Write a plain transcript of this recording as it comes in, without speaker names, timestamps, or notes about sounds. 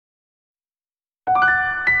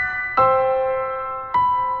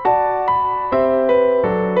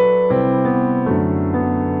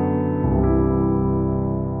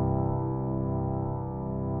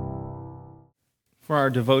our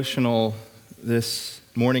devotional this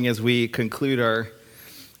morning as we conclude our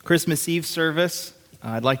Christmas Eve service,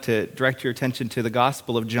 I'd like to direct your attention to the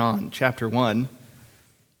Gospel of John, chapter 1.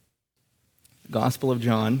 Gospel of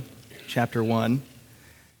John, chapter 1.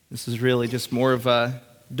 This is really just more of a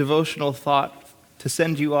devotional thought to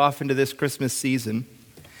send you off into this Christmas season.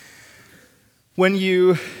 When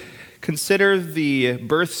you consider the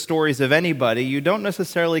birth stories of anybody, you don't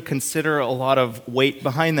necessarily consider a lot of weight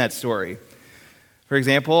behind that story. For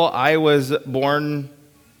example, I was born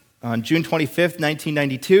on June 25th,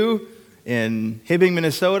 1992 in Hibbing,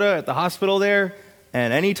 Minnesota at the hospital there,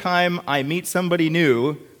 and anytime I meet somebody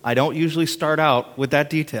new, I don't usually start out with that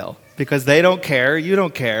detail because they don't care, you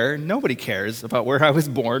don't care, nobody cares about where I was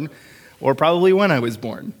born or probably when I was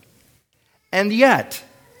born. And yet,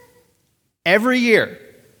 every year,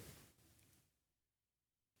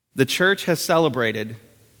 the church has celebrated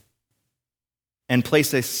and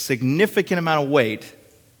placed a significant amount of weight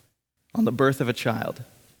on the birth of a child.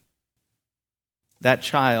 That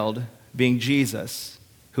child being Jesus,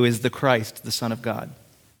 who is the Christ, the Son of God.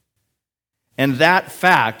 And that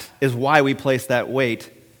fact is why we place that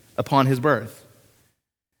weight upon his birth.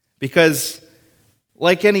 Because,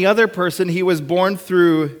 like any other person, he was born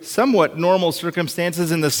through somewhat normal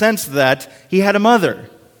circumstances in the sense that he had a mother.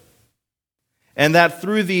 And that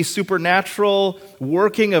through the supernatural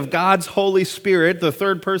working of God's Holy Spirit, the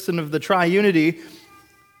third person of the triunity,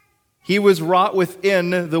 he was wrought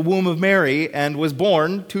within the womb of Mary and was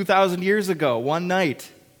born 2,000 years ago, one night,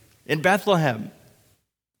 in Bethlehem.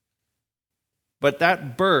 But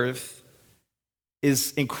that birth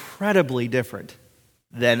is incredibly different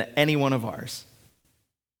than any one of ours.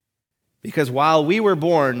 Because while we were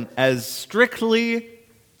born as strictly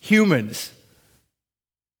humans,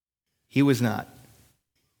 he was not.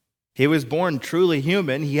 He was born truly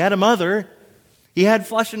human. He had a mother. He had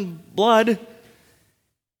flesh and blood.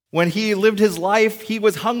 When he lived his life, he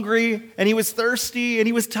was hungry and he was thirsty and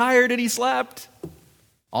he was tired and he slept.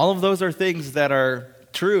 All of those are things that are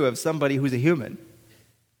true of somebody who's a human.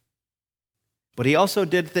 But he also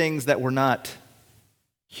did things that were not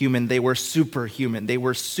human. They were superhuman. They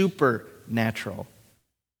were supernatural.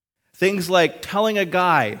 Things like telling a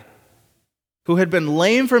guy who had been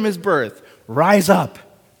lame from his birth, rise up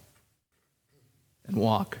and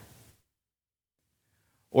walk.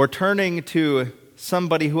 Or turning to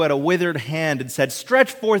somebody who had a withered hand and said,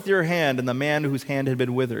 stretch forth your hand, and the man whose hand had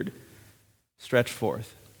been withered stretched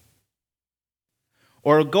forth.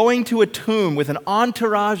 Or going to a tomb with an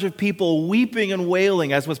entourage of people weeping and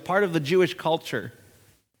wailing, as was part of the Jewish culture,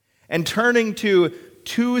 and turning to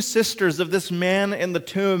two sisters of this man in the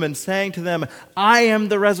tomb and saying to them, I am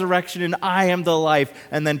the resurrection and I am the life,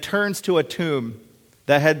 and then turns to a tomb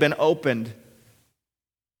that had been opened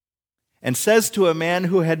and says to a man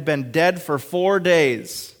who had been dead for 4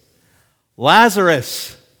 days,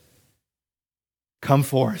 Lazarus, come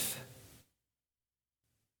forth.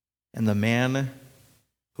 And the man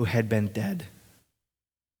who had been dead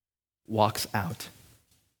walks out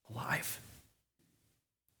alive.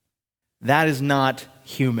 That is not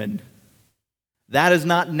human. That is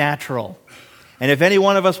not natural. And if any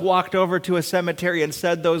one of us walked over to a cemetery and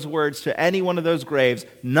said those words to any one of those graves,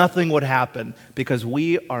 nothing would happen because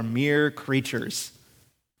we are mere creatures.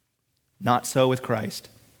 Not so with Christ.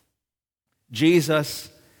 Jesus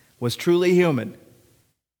was truly human,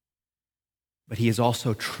 but he is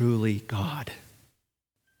also truly God.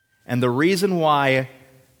 And the reason why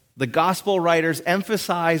the gospel writers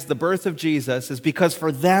emphasize the birth of Jesus is because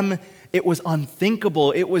for them it was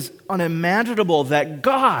unthinkable, it was unimaginable that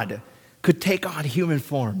God could take on human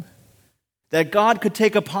form, that God could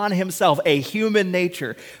take upon himself a human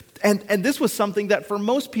nature. And this was something that for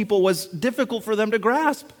most people was difficult for them to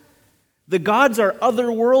grasp. The gods are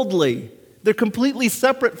otherworldly. They're completely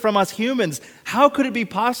separate from us humans. How could it be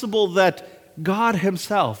possible that God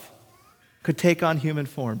himself could take on human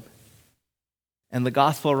form? And the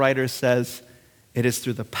gospel writer says it is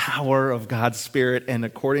through the power of God's Spirit and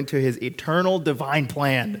according to his eternal divine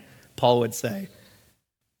plan, Paul would say.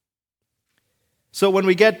 So when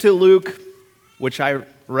we get to Luke, which I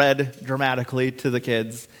read dramatically to the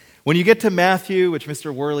kids, when you get to Matthew, which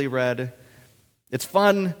Mr. Worley read, it's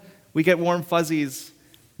fun. We get warm fuzzies.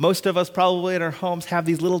 Most of us probably in our homes have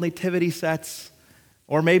these little nativity sets,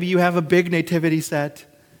 or maybe you have a big nativity set.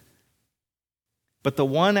 But the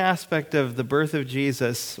one aspect of the birth of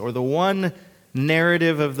Jesus, or the one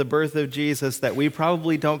narrative of the birth of Jesus that we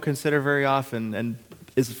probably don't consider very often and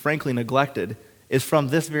is frankly neglected, is from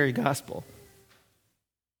this very gospel.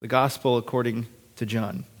 The gospel according to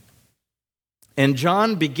John. And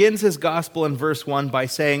John begins his gospel in verse 1 by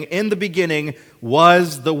saying, in the beginning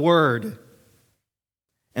was the Word.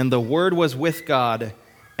 And the Word was with God,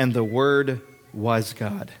 and the Word was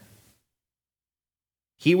God.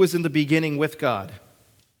 He was in the beginning with God.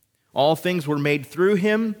 All things were made through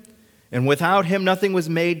him, and without him nothing was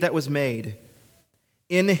made that was made.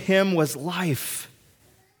 In him was life,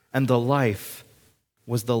 and the life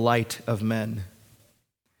was the light of men.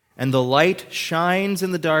 And the light shines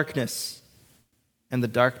in the darkness, and the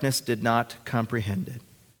darkness did not comprehend it.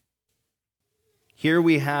 Here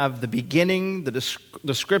we have the beginning, the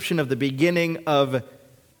description of the beginning of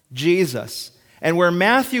Jesus. And where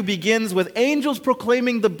Matthew begins with angels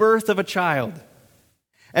proclaiming the birth of a child,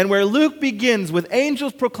 and where Luke begins with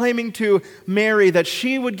angels proclaiming to Mary that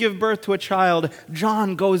she would give birth to a child,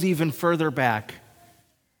 John goes even further back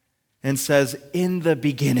and says, in the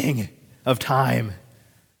beginning of time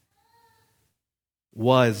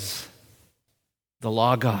was the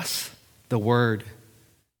Logos, the Word.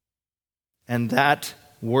 And that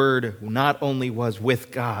Word not only was with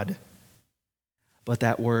God, but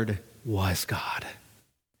that Word was God.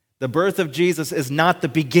 The birth of Jesus is not the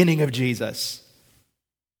beginning of Jesus.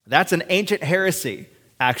 That's an ancient heresy,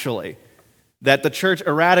 actually, that the church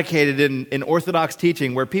eradicated in Orthodox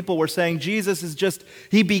teaching, where people were saying Jesus is just,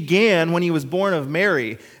 he began when he was born of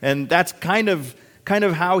Mary, and that's kind of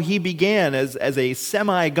how he began, as a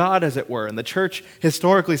semi-God, as it were. And the church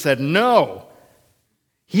historically said, no,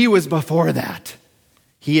 he was before that.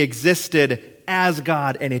 He existed as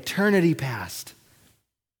God in eternity past.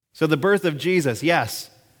 So the birth of Jesus, yes,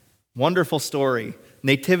 wonderful story.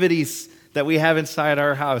 Nativities that we have inside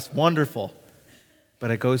our house, wonderful.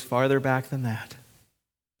 But it goes farther back than that,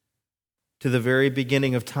 to the very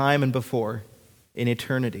beginning of time and before, in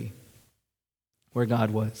eternity, where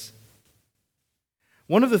God was.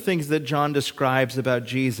 One of the things that John describes about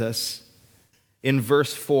Jesus in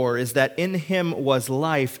verse 4 is that in him was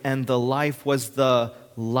life, and the life was the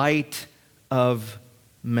light of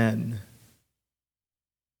men.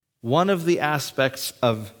 One of the aspects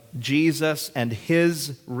of Jesus and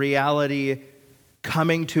his reality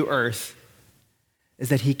coming to earth is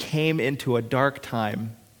that he came into a dark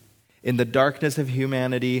time in the darkness of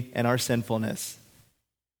humanity and our sinfulness,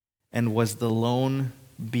 and was the lone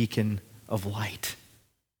beacon of light.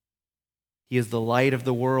 He is the light of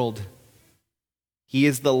the world. He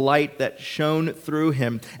is the light that shone through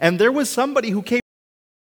him. And there was somebody who came,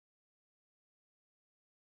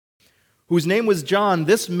 whose name was John.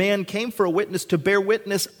 This man came for a witness, to bear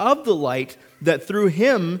witness of the light, that through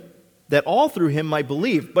him, that all through him might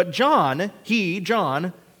believe. But John,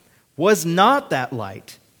 John, was not that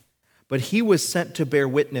light, but he was sent to bear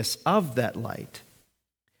witness of that light.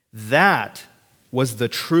 That was the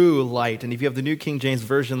true light. And if you have the New King James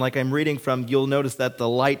Version, like I'm reading from, you'll notice that the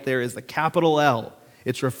light there is the capital L.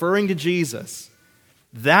 It's referring to Jesus.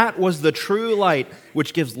 That was the true light,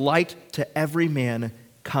 which gives light to every man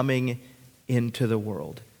coming into the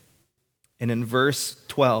world. And in verse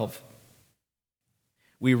 12,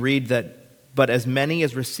 we read that, but as many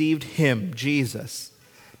as received him, Jesus,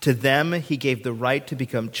 to them he gave the right to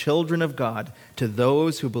become children of God, to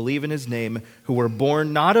those who believe in his name, who were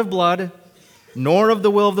born not of blood, nor of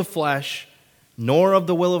the will of the flesh, nor of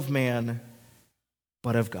the will of man,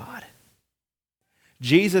 but of God.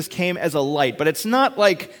 Jesus came as a light, but it's not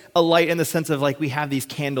like a light in the sense of like we have these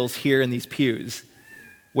candles here in these pews,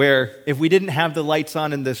 where if we didn't have the lights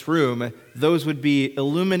on in this room, those would be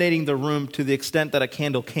illuminating the room to the extent that a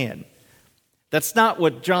candle can. That's not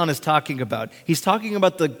what John is talking about. He's talking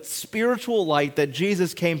about the spiritual light that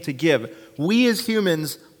Jesus came to give. We as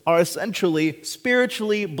humans are essentially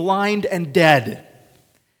spiritually blind and dead.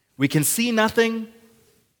 We can see nothing,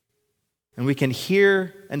 and we can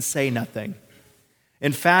hear and say nothing.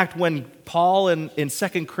 In fact, when Paul in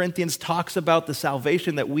 2 Corinthians talks about the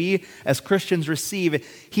salvation that we as Christians receive,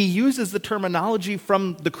 he uses the terminology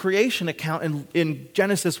from the creation account in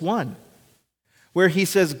Genesis 1, where he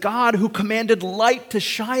says, God, who commanded light to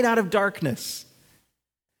shine out of darkness,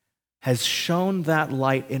 has shown that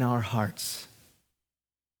light in our hearts.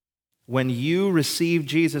 When you receive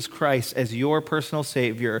Jesus Christ as your personal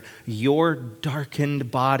Savior, your darkened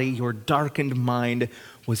body, your darkened mind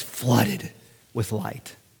was flooded with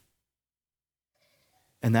light.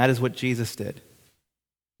 And that is what Jesus did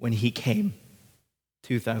when he came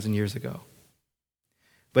 2,000 years ago.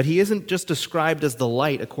 But he isn't just described as the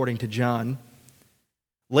light, according to John.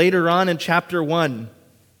 Later on in chapter 1,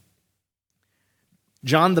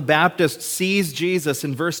 John the Baptist sees Jesus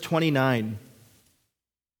in verse 29.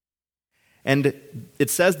 And it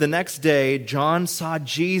says the next day, John saw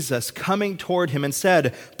Jesus coming toward him and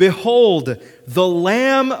said, "Behold, the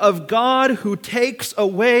Lamb of God who takes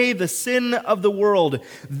away the sin of the world.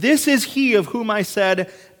 This is he of whom I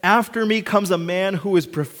said, after me comes a man who is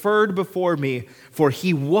preferred before me, for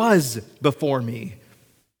he was before me.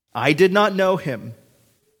 I did not know him,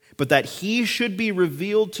 but that he should be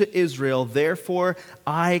revealed to Israel. Therefore,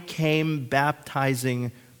 I came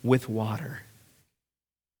baptizing with water."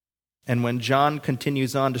 And when John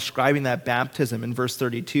continues on describing that baptism in verse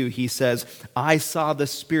 32, he says, "I saw the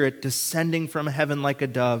Spirit descending from heaven like a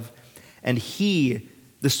dove, and he,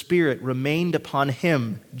 the Spirit, remained upon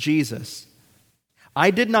him," Jesus.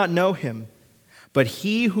 "I did not know him, but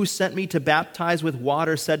he who sent me to baptize with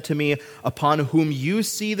water said to me, 'Upon whom you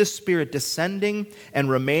see the Spirit descending and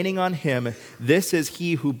remaining on him, this is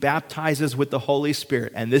he who baptizes with the Holy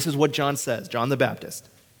Spirit.'" And this is what John says, John the Baptist.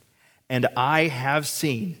 "And I have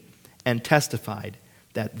seen and testified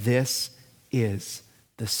that this is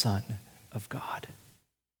the Son of God."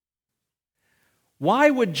 Why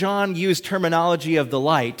would John use terminology of the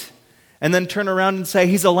light and then turn around and say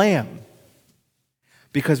he's a lamb?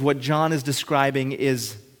 Because what John is describing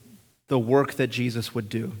is the work that Jesus would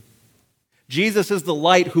do. Jesus is the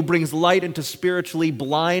light who brings light into spiritually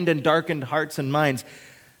blind and darkened hearts and minds.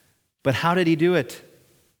 But how did he do it?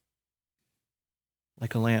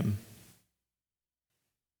 Like a lamb.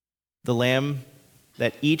 The lamb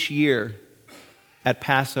that each year at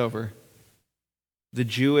Passover, the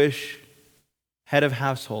Jewish head of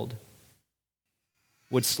household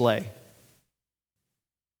would slay.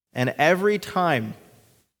 And every time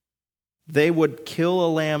they would kill a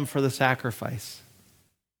lamb for the sacrifice,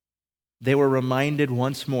 they were reminded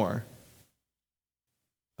once more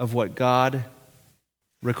of what God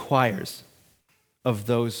requires of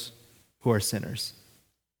those who are sinners.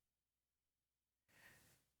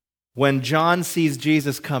 When John sees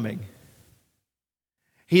Jesus coming,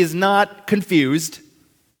 he is not confused.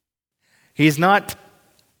 He's not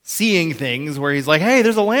seeing things where he's like, "Hey,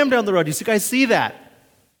 there's a lamb down the road. You guys see that?"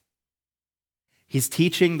 He's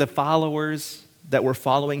teaching the followers that were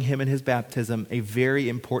following him in his baptism a very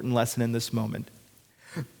important lesson in this moment.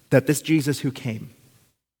 That this Jesus who came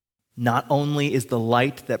not only is the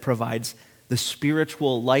light that provides the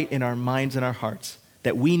spiritual light in our minds and our hearts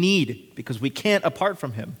that we need because we can't apart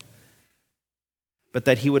from him, but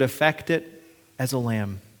that he would effect it as a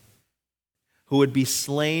lamb who would be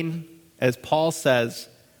slain, as Paul says,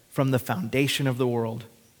 from the foundation of the world.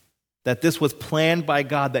 That this was planned by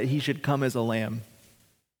God that he should come as a lamb.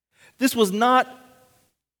 This was not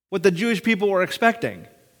what the Jewish people were expecting.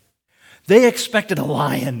 They expected a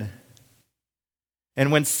lion.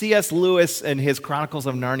 And when C.S. Lewis in his Chronicles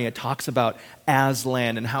of Narnia talks about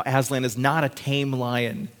Aslan and how Aslan is not a tame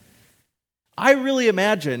lion, I really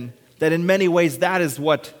imagine that in many ways that is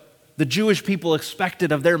what the Jewish people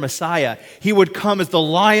expected of their Messiah. He would come as the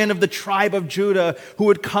Lion of the tribe of Judah, who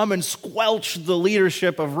would come and squelch the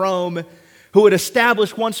leadership of Rome, who would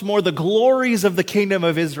establish once more the glories of the kingdom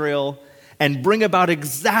of Israel and bring about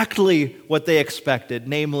exactly what they expected,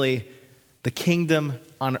 namely the kingdom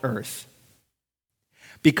on earth.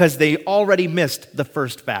 Because they already missed the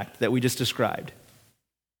first fact that we just described,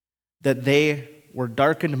 that they were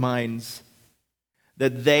darkened minds,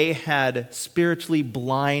 that they had spiritually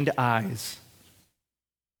blind eyes,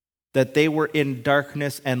 that they were in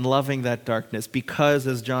darkness and loving that darkness because,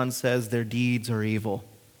 as John says, their deeds are evil.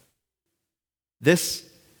 This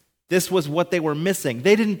was what they were missing.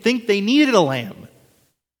 They didn't think they needed a lamb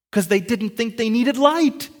because they didn't think they needed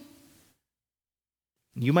light.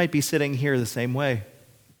 You might be sitting here the same way.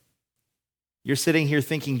 You're sitting here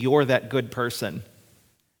thinking you're that good person.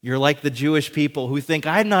 You're like the Jewish people who think,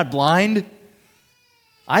 "I'm not blind.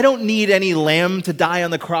 I don't need any lamb to die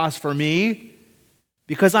on the cross for me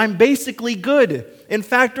because I'm basically good." In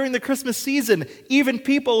fact, during the Christmas season, even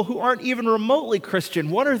people who aren't even remotely Christian,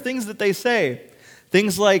 what are things that they say?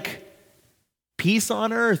 Things like peace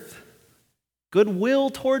on earth, goodwill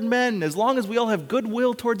toward men. As long as we all have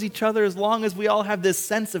goodwill towards each other, as long as we all have this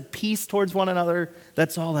sense of peace towards one another,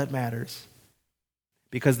 that's all that matters.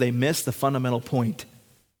 Because they miss the fundamental point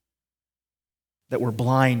that we're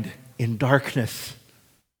blind in darkness.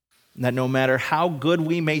 And that no matter how good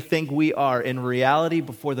we may think we are, in reality,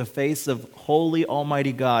 before the face of holy,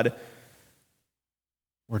 almighty God,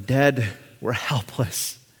 we're dead, we're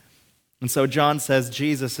helpless. And so John says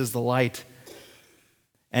Jesus is the light,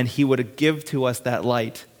 and he would give to us that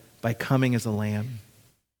light by coming as a lamb.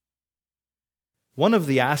 One of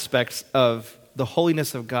the aspects of the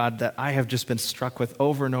holiness of God that I have just been struck with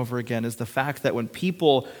over and over again is the fact that when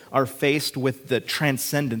people are faced with the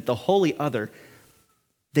transcendent, the holy other,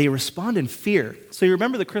 they respond in fear. So you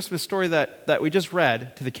remember the Christmas story that we just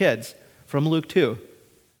read to the kids from Luke 2.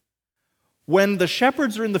 When the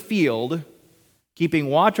shepherds are in the field, keeping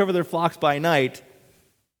watch over their flocks by night,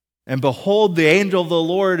 And behold, the angel of the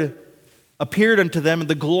Lord appeared unto them, and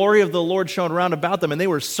the glory of the Lord shone around about them, and they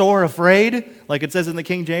were sore afraid, like it says in the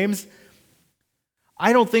King James.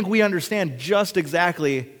 I don't think we understand just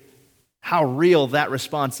exactly how real that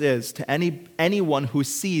response is to anyone who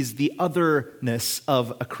sees the otherness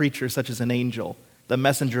of a creature such as an angel, the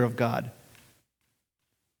messenger of God.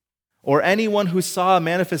 Or anyone who saw a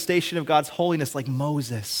manifestation of God's holiness like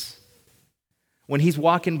Moses, when he's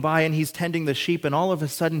walking by and he's tending the sheep, and all of a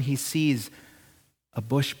sudden he sees a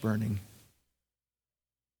bush burning,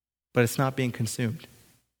 but it's not being consumed.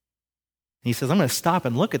 And he says, I'm going to stop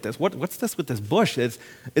and look at this. What's this with this bush?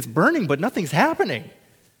 It's burning, but nothing's happening.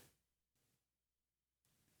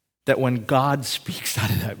 That when God speaks out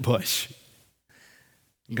of that bush,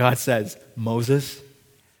 God says, Moses,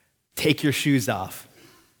 take your shoes off,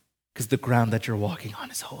 because the ground that you're walking on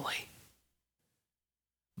is holy.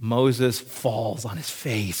 Moses falls on his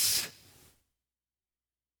face.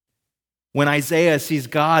 When Isaiah sees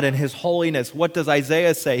God and his holiness, what does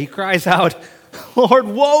Isaiah say? He cries out, Lord,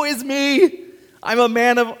 woe is me! I'm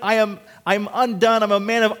undone. I'm a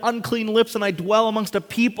man of unclean lips, and I dwell amongst a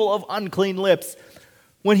people of unclean lips.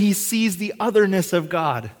 When he sees the otherness of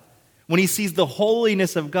God, when he sees the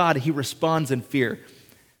holiness of God, he responds in fear,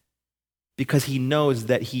 because he knows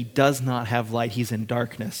that he does not have light. He's in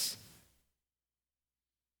darkness.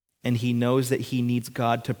 And he knows that he needs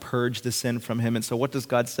God to purge the sin from him. And so what does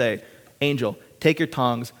God say? Angel, take your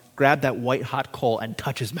tongs, grab that white hot coal, and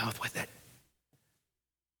touch his mouth with it.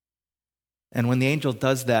 And when the angel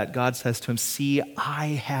does that, God says to him, see, I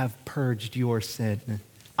have purged your sin.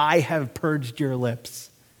 I have purged your lips.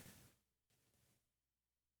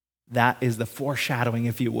 That is the foreshadowing,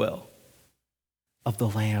 if you will, of the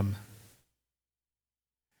Lamb.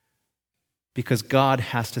 Because God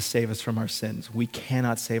has to save us from our sins. We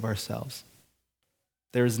cannot save ourselves.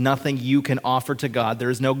 There is nothing you can offer to God. There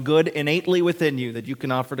is no good innately within you that you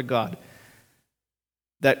can offer to God.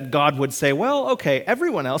 That God would say, well, okay,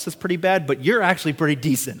 everyone else is pretty bad, but you're actually pretty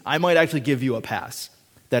decent. I might actually give you a pass.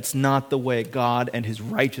 That's not the way God and his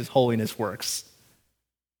righteous holiness works.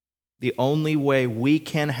 The only way we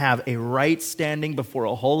can have a right standing before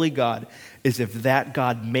a holy God is if that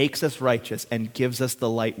God makes us righteous and gives us the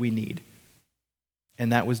light we need.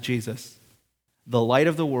 And that was Jesus, the light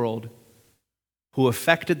of the world, who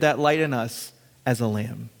effected that light in us as a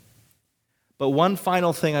lamb. But one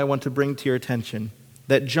final thing I want to bring to your attention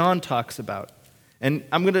that John talks about, and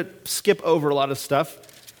I'm going to skip over a lot of stuff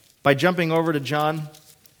by jumping over to John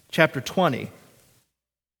chapter 20.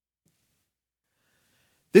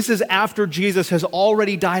 This is after Jesus has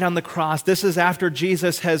already died on the cross. This is after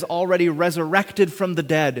Jesus has already resurrected from the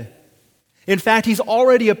dead. In fact, he's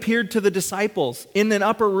already appeared to the disciples in an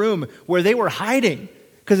upper room where they were hiding,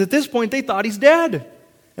 because at this point they thought he's dead.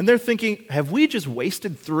 And they're thinking, have we just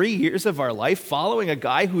wasted 3 years of our life following a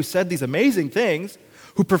guy who said these amazing things,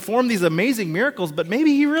 who performed these amazing miracles, but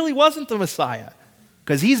maybe he really wasn't the Messiah,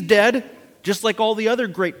 because he's dead, just like all the other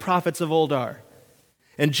great prophets of old are.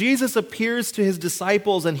 And Jesus appears to his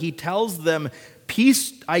disciples and he tells them,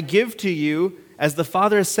 peace I give to you. As the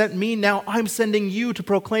Father has sent me, now I'm sending you to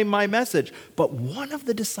proclaim my message. But one of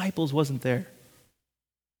the disciples wasn't there.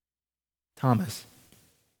 Thomas.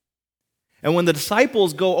 And when the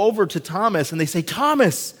disciples go over to Thomas and they say,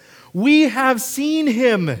 Thomas, we have seen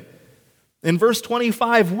him. In verse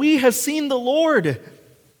 25, we have seen the Lord.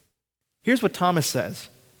 Here's what Thomas says.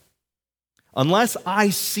 Unless I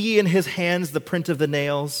see in his hands the print of the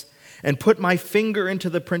nails, and put my finger into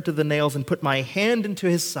the print of the nails, and put my hand into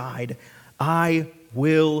his side, I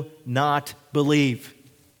will not believe.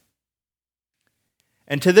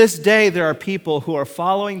 And to this day, there are people who are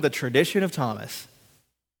following the tradition of Thomas.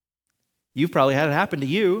 You've probably had it happen to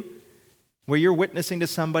you, where you're witnessing to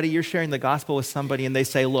somebody, you're sharing the gospel with somebody, and they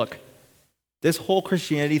say, look, this whole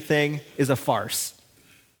Christianity thing is a farce.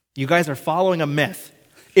 You guys are following a myth.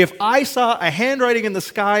 If I saw a handwriting in the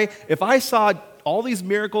sky, if I saw all these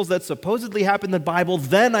miracles that supposedly happened in the Bible,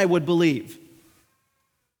 then I would believe.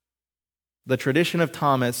 The tradition of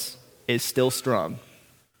Thomas is still strong.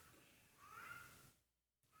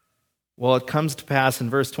 Well, it comes to pass in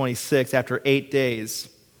verse 26, after 8 days,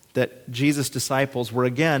 that Jesus' disciples were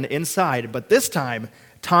again inside, but this time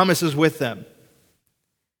Thomas is with them.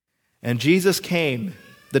 And Jesus came,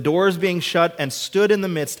 the doors being shut, and stood in the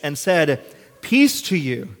midst and said, peace to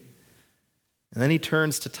you. And then he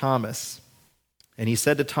turns to Thomas, and he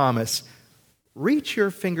said to Thomas, reach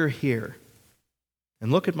your finger here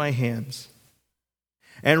and look at my hands.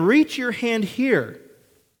 And reach your hand here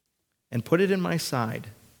and put it in my side.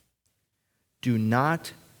 Do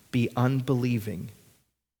not be unbelieving,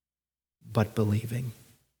 but believing.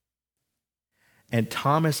 And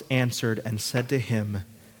Thomas answered and said to him,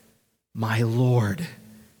 "My Lord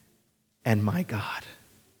and my God."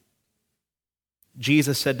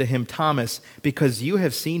 Jesus said to him, "Thomas, because you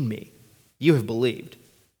have seen me, you have believed.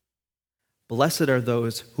 Blessed are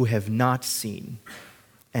those who have not seen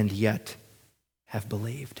and yet have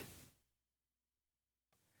believed."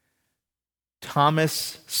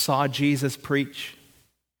 Thomas saw Jesus preach.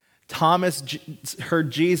 Thomas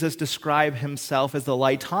heard Jesus describe himself as the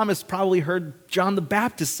light. Thomas probably heard John the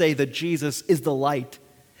Baptist say that Jesus is the light.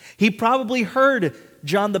 He probably heard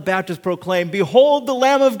John the Baptist proclaim, "Behold the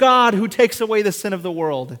Lamb of God who takes away the sin of the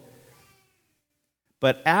world."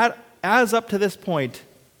 But as up to this point,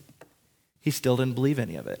 he still didn't believe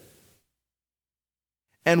any of it.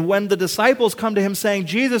 And when the disciples come to him saying,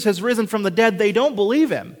 "Jesus has risen from the dead," they don't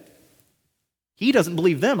believe him. He doesn't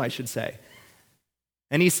believe them, I should say.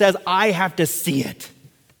 And he says, "I have to see it.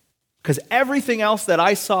 Because everything else that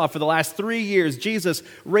I saw for the last 3 years, Jesus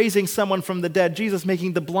raising someone from the dead, Jesus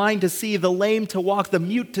making the blind to see, the lame to walk, the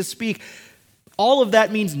mute to speak, all of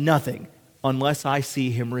that means nothing unless I see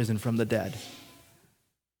him risen from the dead."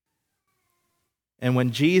 And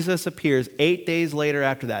when Jesus appears 8 days later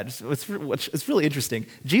after that, it's really interesting.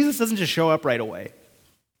 Jesus doesn't just show up right away.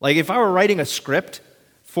 Like if I were writing a script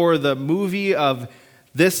for the movie of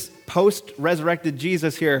this post-resurrected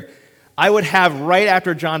Jesus here, I would have right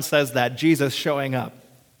after John says that, Jesus showing up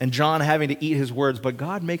and John having to eat his words, but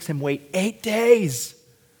God makes him wait 8 days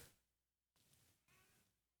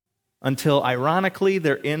until, ironically,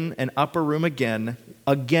 they're in an upper room again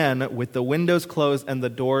with the windows closed and the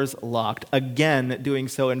doors locked, again doing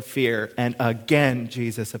so in fear, and again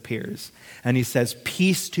Jesus appears. And he says,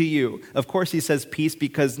 "Peace to you." Of course he says peace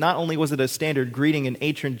because not only was it a standard greeting in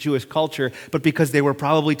ancient Jewish culture, but because they were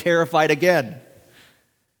probably terrified again.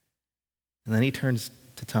 And then he turns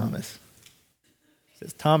to Thomas. He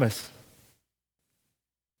says, "Thomas,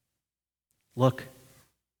 look,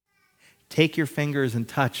 take your fingers and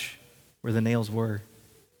touch where the nails were.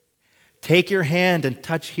 Take your hand and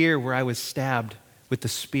touch here where I was stabbed with the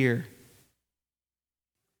spear.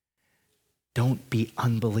 Don't be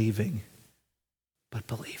unbelieving, but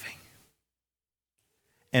believing."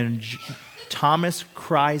 And Thomas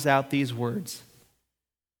cries out these words,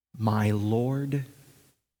 "My Lord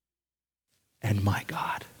and my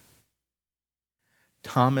God."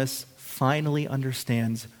 Thomas finally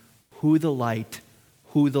understands who the light,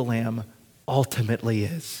 who the Lamb ultimately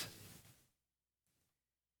is.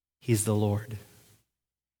 He's the Lord.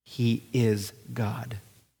 He is God.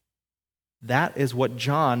 That is what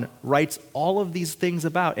John writes all of these things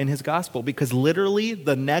about in his gospel, because literally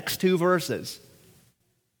the next 2 verses,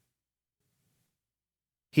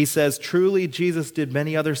 he says, "Truly Jesus did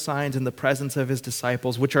many other signs in the presence of his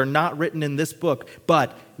disciples, which are not written in this book,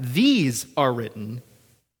 but these are written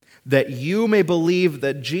that you may believe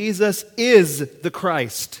that Jesus is the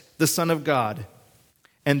Christ, the Son of God,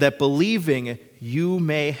 and that believing you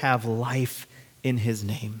may have life in his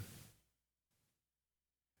name."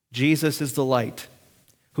 Jesus is the light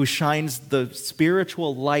who shines the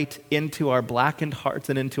spiritual light into our blackened hearts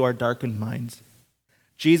and into our darkened minds.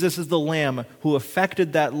 Jesus is the Lamb who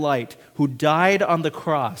effected that light, who died on the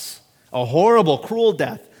cross, a horrible, cruel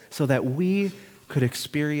death, so that we could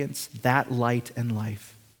experience that light and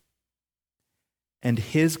life. And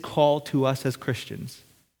his call to us as Christians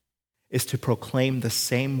is to proclaim the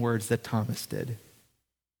same words that Thomas did.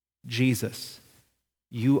 "Jesus,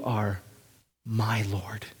 you are my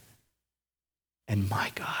Lord and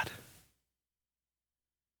my God."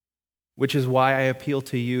 Which is why I appeal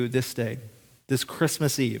to you this day, this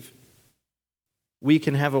Christmas Eve. We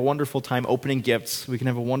can have a wonderful time opening gifts. We can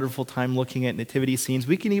have a wonderful time looking at nativity scenes.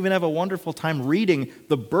 We can even have a wonderful time reading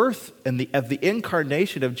the birth and of the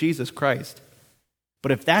incarnation of Jesus Christ.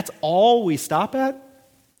 But if that's all we stop at,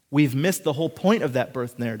 we've missed the whole point of that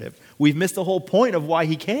birth narrative. We've missed the whole point of why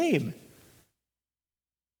he came.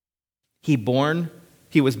 He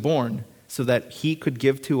was born so that he could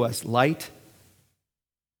give to us light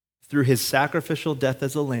through his sacrificial death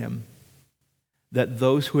as a lamb, that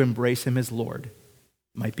those who embrace him as Lord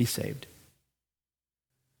might be saved.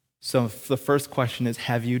 So the first question is,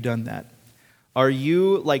 have you done that? Are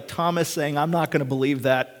you like Thomas saying, "I'm not going to believe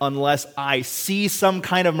that unless I see some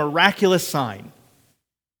kind of miraculous sign"?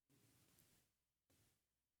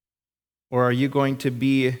 Or are you going to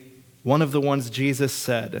be one of the ones Jesus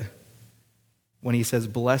said when he says,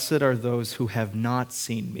 "Blessed are those who have not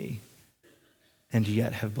seen me and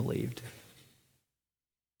yet have believed"?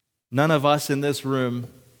 None of us in this room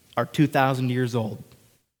are 2,000 years old,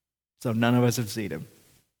 so none of us have seen him.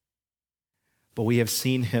 But we have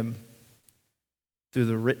seen him through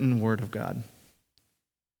the written word of God.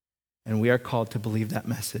 And we are called to believe that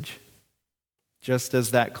message. Just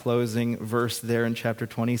as that closing verse there in chapter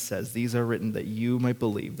 20 says, these are written that you might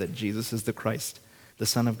believe that Jesus is the Christ, the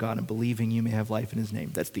Son of God, and believing you may have life in his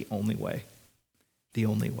name. That's the only way. The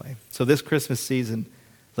only way. So this Christmas season,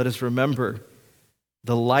 let us remember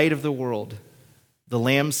the light of the world, the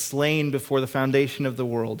Lamb slain before the foundation of the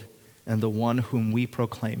world, and the one whom we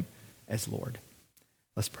proclaim as Lord.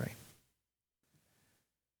 Let's pray.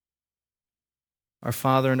 Our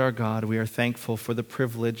Father and our God, we are thankful for the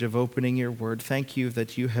privilege of opening your word. Thank you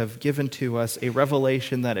that you have given to us a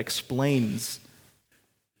revelation that explains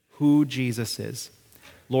who Jesus is.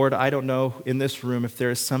 Lord, I don't know in this room if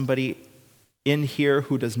there is somebody in here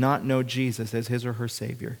who does not know Jesus as his or her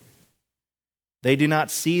Savior. They do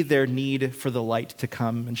not see their need for the light to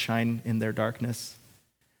come and shine in their darkness.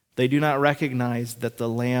 They do not recognize that the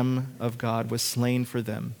Lamb of God was slain for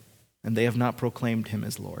them, and they have not proclaimed him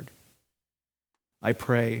as Lord. I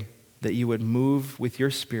pray that you would move with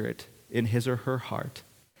your Spirit in his or her heart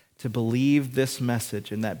to believe this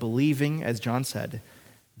message, and that believing, as John said,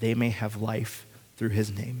 they may have life through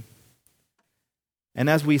his name.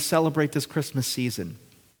 And as we celebrate this Christmas season,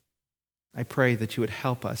 I pray that you would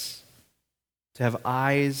help us to have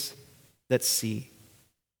eyes that see,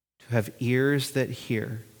 to have ears that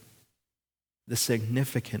hear the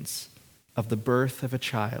significance of the birth of a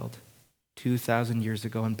child 2,000 years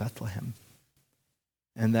ago in Bethlehem.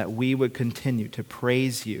 And that we would continue to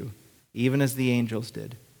praise you, even as the angels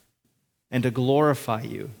did, and to glorify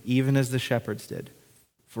you, even as the shepherds did,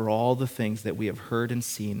 for all the things that we have heard and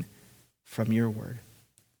seen from your word.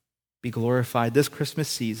 Be glorified this Christmas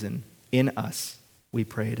season in us. We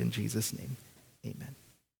pray it in Jesus' name. Amen.